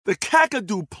The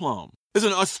Kakadu plum is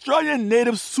an Australian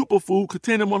native superfood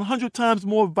containing 100 times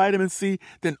more vitamin C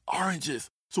than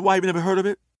oranges. So why have you never heard of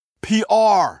it?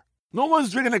 PR. No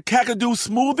one's drinking a Kakadu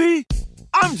smoothie?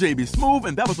 I'm JB Smoove,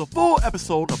 and that was a full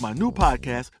episode of my new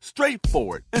podcast,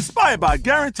 Straightforward, inspired by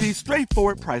guaranteed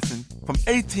straightforward pricing from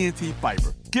AT&T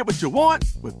Fiber. Get what you want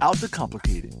without the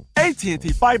complicated. AT&T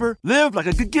Fiber, live like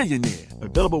a gigillionaire.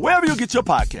 Available wherever you get your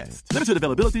podcasts. Limited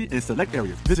availability in select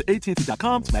areas. Visit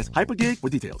AT&T.com/hypergig for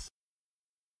details.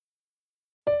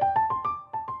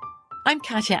 I'm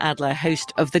Katya Adler,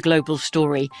 host of The Global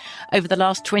Story. Over the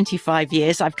last 25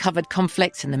 years, I've covered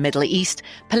conflicts in the Middle East,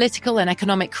 political and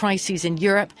economic crises in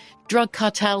Europe, drug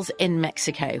cartels in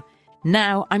Mexico.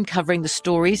 Now I'm covering the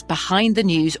stories behind the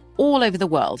news all over the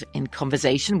world in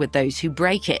conversation with those who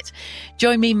break it.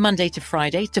 Join me Monday to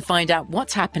Friday to find out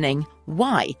what's happening,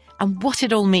 why, and what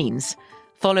it all means.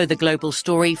 Follow The Global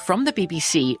Story from the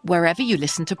BBC wherever you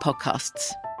listen to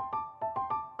podcasts.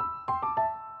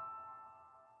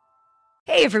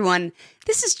 Hey everyone,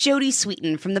 this is Jodie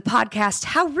Sweetin from the podcast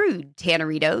How Rude,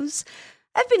 Tanneritos.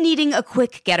 I've been needing a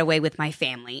quick getaway with my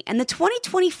family, and the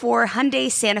 2024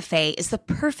 Hyundai Santa Fe is the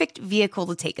perfect vehicle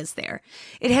to take us there.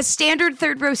 It has standard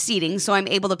third-row seating, so I'm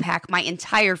able to pack my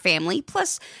entire family,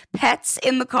 plus pets,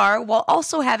 in the car, while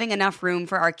also having enough room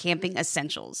for our camping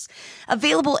essentials.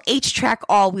 Available H-Track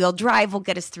all-wheel drive will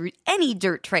get us through any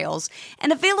dirt trails,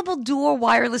 and available dual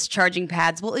wireless charging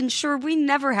pads will ensure we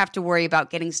never have to worry about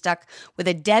getting stuck with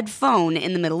a dead phone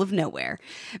in the middle of nowhere.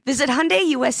 Visit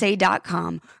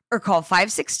HyundaiUSA.com or call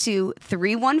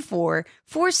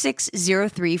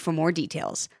 562-314-4603 for more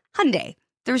details. Hyundai,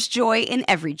 there's joy in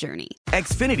every journey.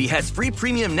 Xfinity has free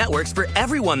premium networks for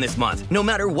everyone this month, no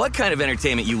matter what kind of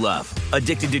entertainment you love.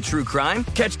 Addicted to true crime?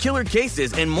 Catch killer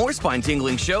cases and more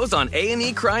spine-tingling shows on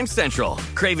A&E Crime Central.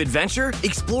 Crave adventure?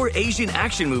 Explore Asian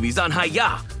action movies on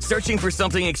Hi-YAH. Searching for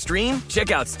something extreme?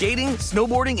 Check out skating,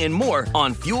 snowboarding, and more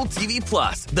on Fuel TV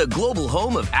Plus, the global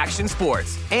home of action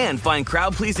sports. And find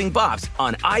crowd-pleasing bops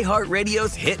on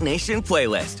iHeartRadio's Hit Nation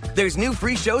playlist. There's new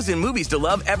free shows and movies to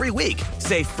love every week.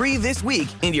 Say free this week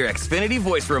in your Xfinity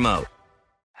voice remote.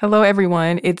 Hello,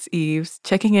 everyone. It's Eves,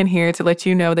 checking in here to let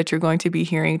you know that you're going to be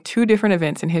hearing two different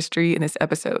events in history in this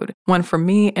episode. One from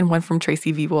me and one from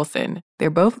Tracy V. Wilson. They're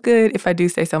both good if I do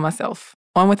say so myself.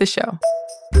 On with the show.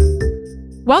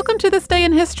 Welcome to This Day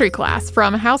in History class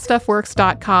from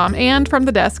HowStuffWorks.com and from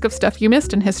the desk of Stuff You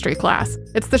Missed in History class.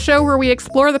 It's the show where we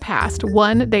explore the past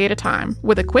one day at a time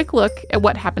with a quick look at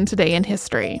what happened today in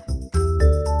history.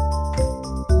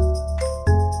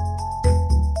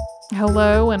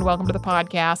 Hello and welcome to the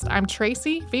podcast. I'm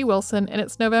Tracy V. Wilson and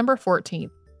it's November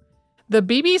 14th. The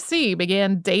BBC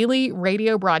began daily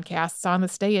radio broadcasts on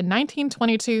this day in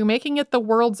 1922, making it the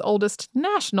world's oldest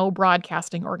national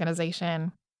broadcasting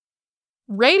organization.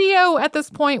 Radio at this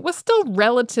point was still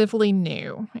relatively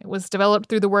new. It was developed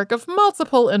through the work of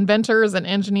multiple inventors and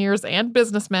engineers and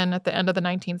businessmen at the end of the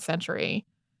 19th century.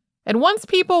 And once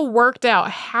people worked out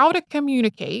how to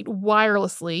communicate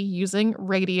wirelessly using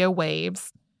radio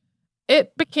waves,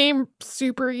 it became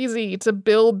super easy to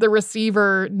build the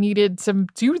receiver needed to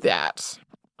do that.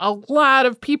 A lot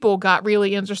of people got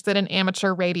really interested in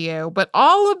amateur radio, but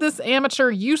all of this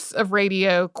amateur use of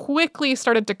radio quickly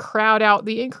started to crowd out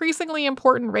the increasingly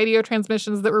important radio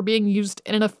transmissions that were being used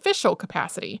in an official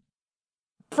capacity.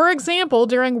 For example,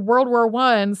 during World War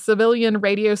I, civilian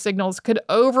radio signals could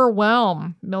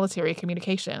overwhelm military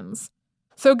communications.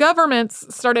 So governments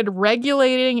started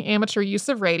regulating amateur use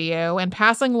of radio and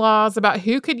passing laws about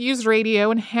who could use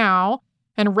radio and how,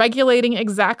 and regulating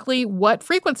exactly what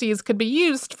frequencies could be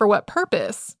used for what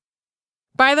purpose.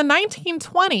 By the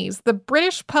 1920s, the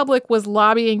British public was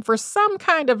lobbying for some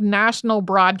kind of national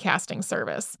broadcasting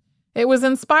service. It was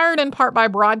inspired in part by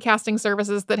broadcasting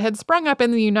services that had sprung up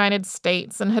in the United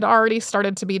States and had already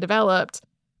started to be developed.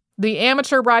 The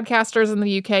amateur broadcasters in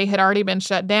the UK had already been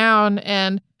shut down,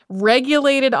 and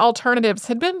regulated alternatives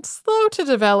had been slow to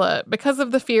develop because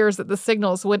of the fears that the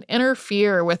signals would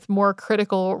interfere with more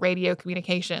critical radio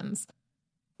communications.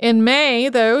 In May,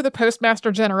 though, the Postmaster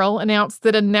General announced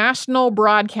that a national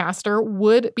broadcaster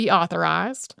would be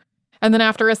authorized. And then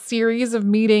after a series of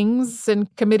meetings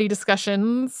and committee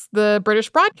discussions, the British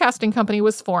Broadcasting Company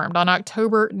was formed on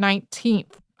October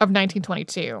 19th of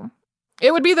 1922.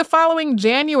 It would be the following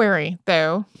January,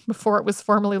 though, before it was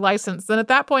formally licensed, and at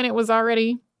that point it was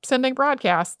already sending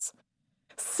broadcasts.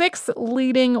 6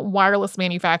 leading wireless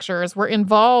manufacturers were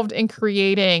involved in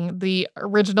creating the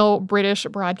original British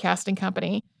Broadcasting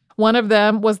Company. One of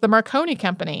them was the Marconi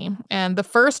Company, and the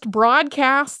first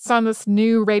broadcasts on this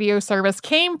new radio service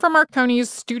came from Marconi's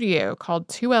studio called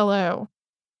 2LO.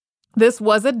 This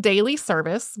was a daily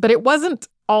service, but it wasn't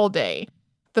all day.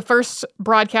 The first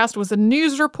broadcast was a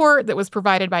news report that was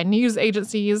provided by news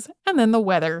agencies, and then the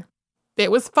weather.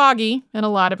 It was foggy in a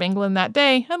lot of England that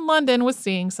day, and London was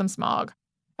seeing some smog.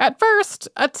 At first,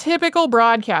 a typical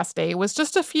broadcast day was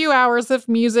just a few hours of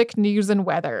music, news, and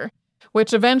weather,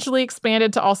 which eventually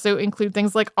expanded to also include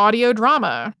things like audio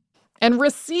drama. And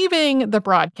receiving the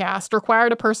broadcast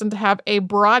required a person to have a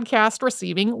broadcast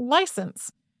receiving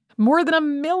license. More than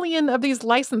 1 million of these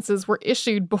licenses were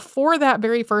issued before that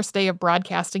very first day of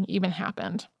broadcasting even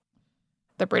happened.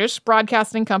 The British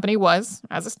Broadcasting Company was,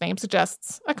 as its name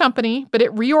suggests, a company, but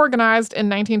it reorganized in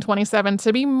 1927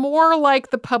 to be more like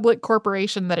the public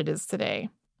corporation that it is today.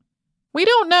 We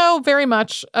don't know very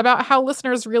much about how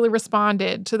listeners really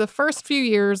responded to the first few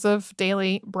years of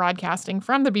daily broadcasting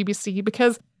from the BBC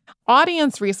because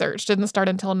audience research didn't start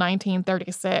until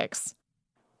 1936.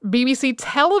 BBC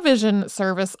television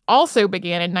service also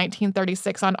began in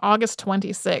 1936 on August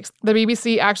 26th. The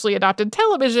BBC actually adopted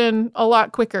television a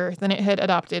lot quicker than it had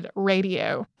adopted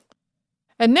radio.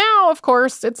 And now, of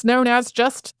course, it's known as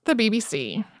just the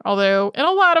BBC, although in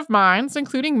a lot of minds,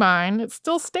 including mine, it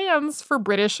still stands for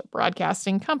British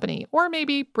Broadcasting Company, or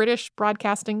maybe British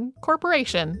Broadcasting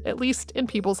Corporation, at least in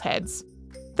people's heads.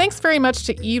 Thanks very much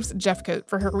to Eves Jeffcoat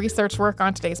for her research work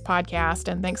on today's podcast,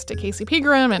 and thanks to Casey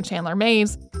Pegram and Chandler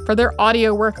Mays for their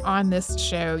audio work on this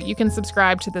show. You can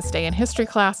subscribe to This Day in History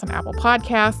class on Apple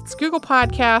Podcasts, Google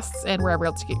Podcasts, and wherever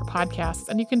else you get your podcasts.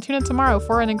 And you can tune in tomorrow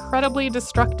for an incredibly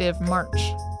destructive march.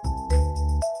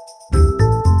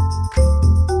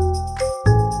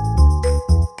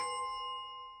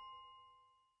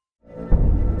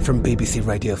 From BBC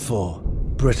Radio 4,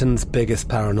 Britain's biggest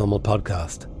paranormal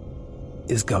podcast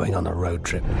is going on a road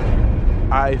trip.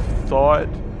 I thought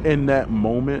in that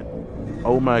moment,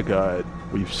 oh my God,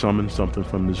 we've summoned something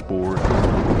from this board.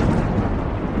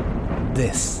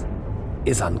 This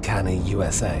is Uncanny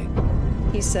USA.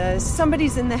 He says,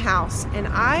 somebody's in the house, and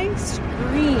I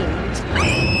screamed.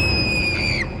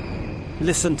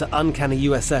 Listen to Uncanny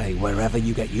USA wherever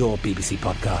you get your BBC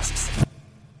podcasts,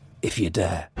 if you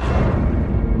dare.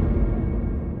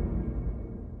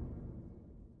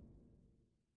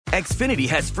 Xfinity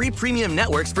has free premium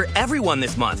networks for everyone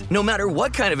this month, no matter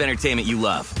what kind of entertainment you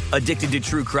love. Addicted to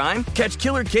true crime? Catch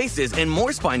killer cases and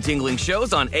more spine-tingling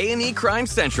shows on A&E Crime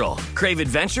Central. Crave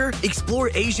adventure?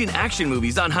 Explore Asian action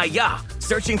movies on Hi-YAH.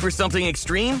 Searching for something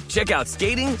extreme? Check out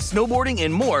skating, snowboarding,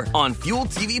 and more on Fuel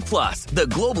TV Plus, the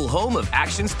global home of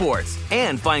action sports.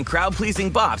 And find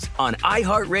crowd-pleasing bops on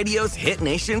iHeartRadio's Hit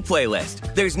Nation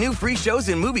playlist. There's new free shows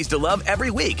and movies to love every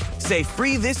week. Say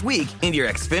free this week in your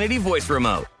Xfinity voice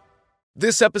remote.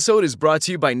 This episode is brought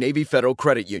to you by Navy Federal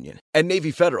Credit Union. At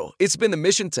Navy Federal, it's been the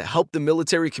mission to help the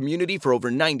military community for over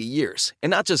 90 years. And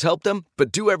not just help them,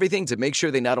 but do everything to make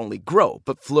sure they not only grow,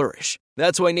 but flourish.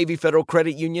 That's why Navy Federal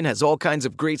Credit Union has all kinds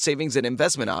of great savings and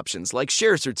investment options like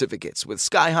share certificates with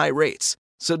sky-high rates.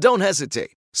 So don't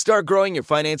hesitate. Start growing your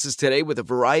finances today with a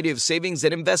variety of savings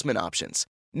and investment options.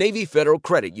 Navy Federal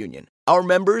Credit Union. Our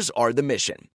members are the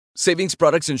mission. Savings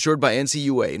products insured by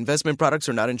NCUA. Investment products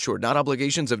are not insured, not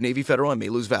obligations of Navy Federal and may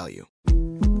lose value.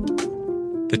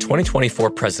 The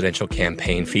 2024 presidential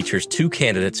campaign features two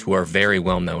candidates who are very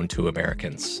well known to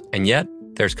Americans. And yet,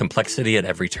 there's complexity at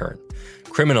every turn.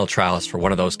 Criminal trials for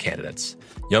one of those candidates.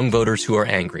 Young voters who are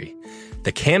angry.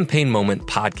 The Campaign Moment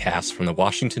podcast from the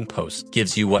Washington Post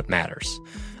gives you what matters.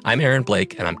 I'm Aaron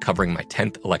Blake, and I'm covering my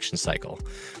 10th election cycle.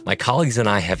 My colleagues and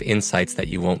I have insights that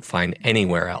you won't find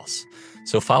anywhere else.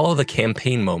 So follow The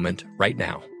Campaign Moment right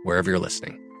now, wherever you're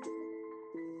listening.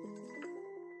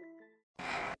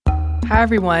 Hi,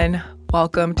 everyone.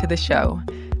 Welcome to the show.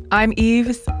 I'm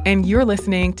Eves, and you're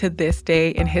listening to This Day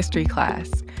in History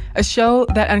class, a show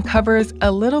that uncovers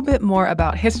a little bit more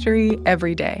about history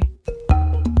every day.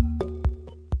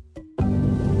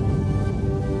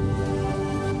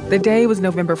 The day was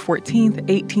November 14th,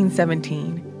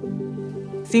 1817.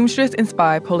 Seamstress and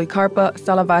spy Policarpa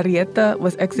Salavarieta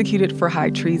was executed for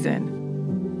high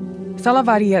treason.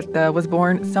 Salavarieta was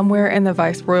born somewhere in the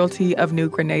Viceroyalty of New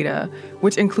Granada,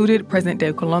 which included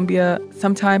present-day Colombia,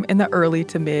 sometime in the early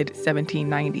to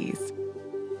mid-1790s.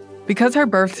 Because her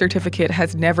birth certificate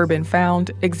has never been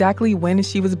found, exactly when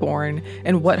she was born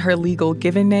and what her legal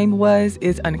given name was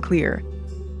is unclear.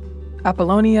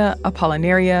 Apollonia,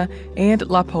 Apollinaria, and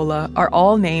La Pola are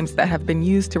all names that have been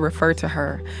used to refer to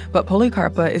her, but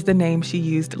Policarpa is the name she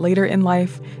used later in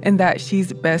life and that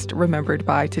she's best remembered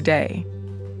by today.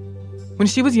 When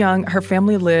she was young, her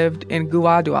family lived in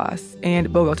Guaduas and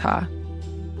Bogotá.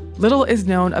 Little is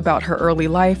known about her early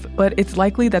life, but it's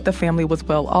likely that the family was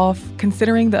well off,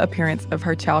 considering the appearance of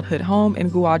her childhood home in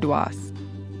Guaduas.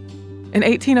 In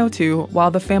 1802,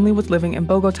 while the family was living in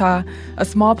Bogota, a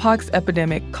smallpox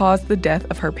epidemic caused the death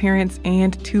of her parents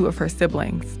and 2 of her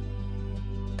siblings.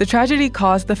 The tragedy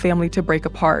caused the family to break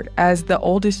apart as the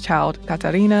oldest child,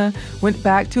 Catarina, went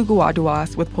back to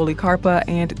Guaduas with Policarpa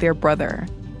and their brother.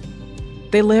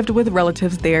 They lived with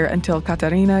relatives there until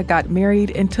Catarina got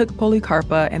married and took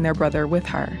Policarpa and their brother with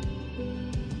her.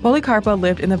 Policarpa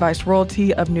lived in the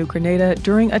Viceroyalty of New Granada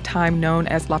during a time known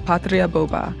as La Patria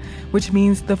Boba, which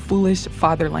means the foolish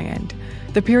fatherland.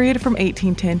 The period from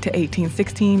 1810 to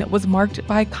 1816 was marked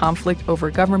by conflict over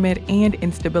government and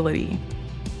instability.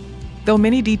 Though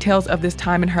many details of this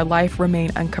time in her life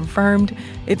remain unconfirmed,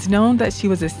 it's known that she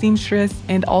was a seamstress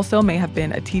and also may have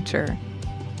been a teacher.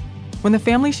 When the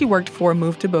family she worked for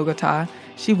moved to Bogota,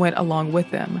 she went along with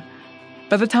them.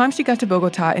 By the time she got to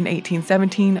Bogota in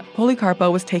 1817,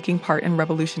 Policarpa was taking part in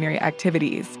revolutionary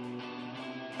activities.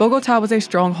 Bogota was a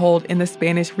stronghold in the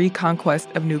Spanish reconquest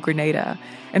of New Granada,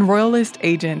 and royalist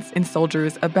agents and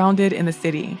soldiers abounded in the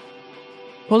city.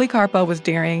 Policarpa was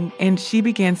daring, and she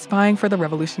began spying for the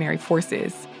revolutionary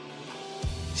forces.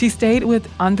 She stayed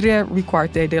with Andrea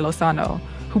Ricaurte de Lozano,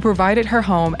 who provided her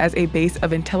home as a base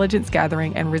of intelligence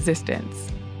gathering and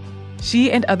resistance.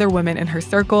 She and other women in her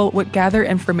circle would gather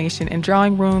information in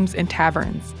drawing rooms and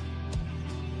taverns.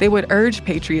 They would urge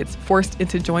patriots forced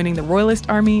into joining the royalist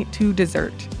army to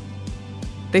desert.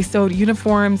 They sewed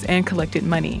uniforms and collected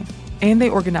money, and they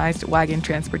organized wagon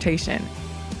transportation.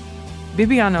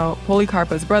 Bibiano,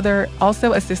 Policarpa's brother,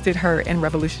 also assisted her in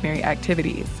revolutionary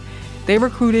activities. They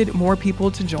recruited more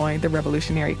people to join the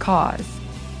revolutionary cause.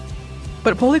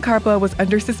 But Policarpa was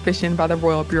under suspicion by the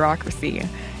royal bureaucracy,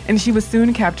 and she was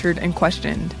soon captured and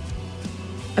questioned.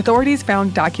 Authorities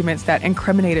found documents that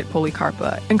incriminated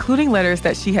Policarpa, including letters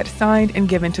that she had signed and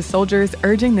given to soldiers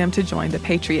urging them to join the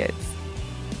Patriots.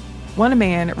 One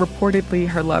man, reportedly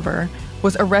her lover,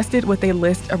 was arrested with a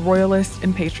list of royalists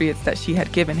and patriots that she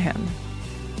had given him.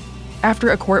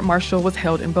 After a court-martial was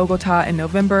held in Bogota in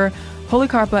November,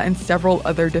 Policarpa and several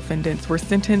other defendants were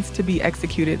sentenced to be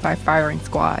executed by firing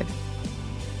squad.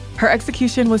 Her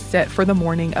execution was set for the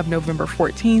morning of November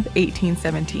 14,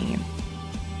 1817.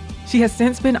 She has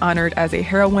since been honored as a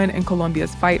heroine in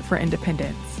Colombia's fight for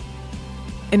independence.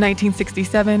 In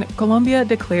 1967, Colombia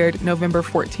declared November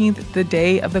 14th the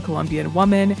Day of the Colombian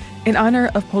Woman in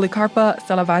honor of Policarpa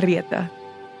Salavarrieta.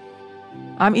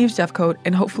 I'm Eve Jeffcoat,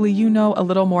 and hopefully you know a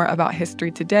little more about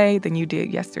history today than you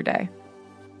did yesterday.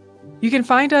 You can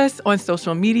find us on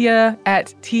social media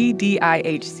at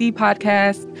TDIHC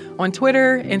Podcast on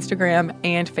Twitter, Instagram,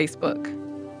 and Facebook.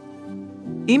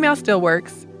 Email still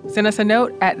works. Send us a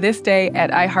note at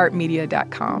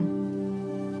thisday@iheartmedia.com.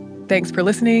 Thanks for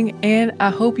listening, and I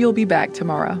hope you'll be back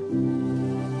tomorrow.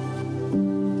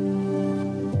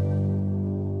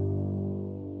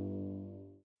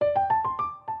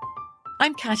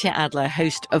 I'm Katya Adler,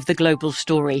 host of The Global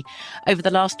Story. Over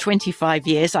the last 25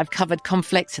 years, I've covered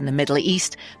conflicts in the Middle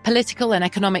East, political and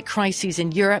economic crises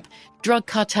in Europe, drug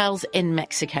cartels in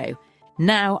Mexico.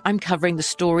 Now I'm covering the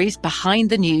stories behind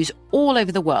the news all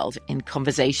over the world in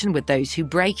conversation with those who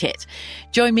break it.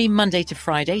 Join me Monday to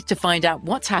Friday to find out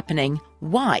what's happening,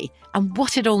 why, and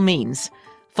what it all means.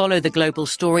 Follow The Global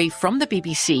Story from the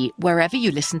BBC wherever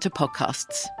you listen to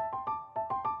podcasts.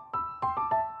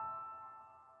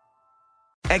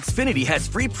 Xfinity has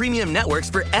free premium networks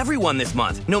for everyone this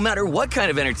month, no matter what kind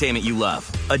of entertainment you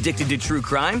love. Addicted to true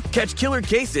crime? Catch killer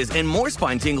cases and more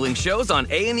spine-tingling shows on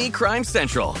A&E Crime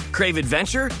Central. Crave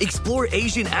adventure? Explore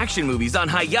Asian action movies on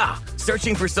Hi-YAH.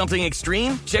 Searching for something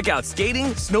extreme? Check out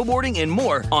skating, snowboarding, and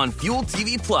more on Fuel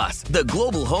TV Plus, the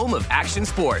global home of action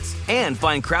sports. And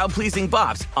find crowd-pleasing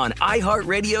bops on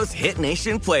iHeartRadio's Hit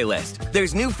Nation playlist.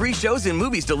 There's new free shows and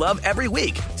movies to love every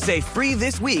week. Say free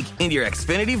this week in your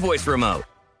Xfinity voice remote.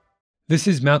 This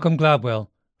is Malcolm Gladwell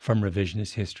from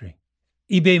Revisionist History.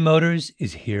 eBay Motors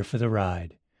is here for the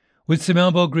ride. With some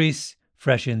elbow grease,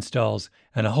 fresh installs,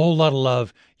 and a whole lot of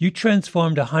love, you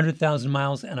transformed 100,000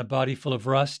 miles and a body full of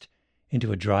rust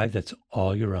into a drive that's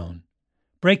all your own.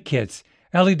 Brake kits,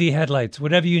 LED headlights,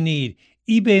 whatever you need,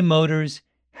 eBay Motors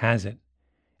has it.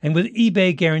 And with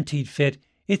eBay Guaranteed Fit,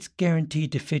 it's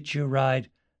guaranteed to fit your ride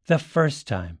the first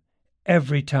time,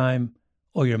 every time,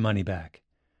 or your money back.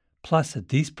 Plus, at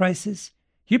these prices,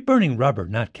 you're burning rubber,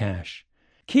 not cash.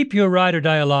 Keep your ride or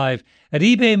die alive at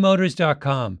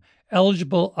ebaymotors.com.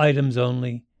 Eligible items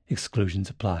only. Exclusions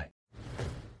apply.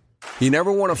 You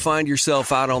never want to find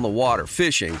yourself out on the water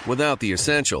fishing without the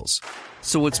essentials.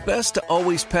 So it's best to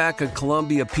always pack a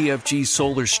Columbia PFG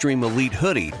Solar Stream Elite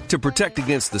hoodie to protect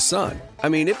against the sun. I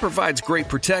mean, it provides great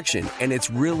protection, and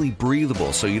it's really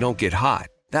breathable so you don't get hot.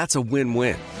 That's a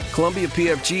win-win. Columbia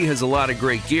PFG has a lot of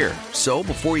great gear, so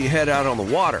before you head out on the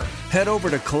water, head over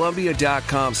to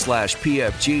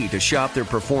Columbia.com/PFG to shop their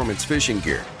performance fishing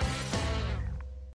gear.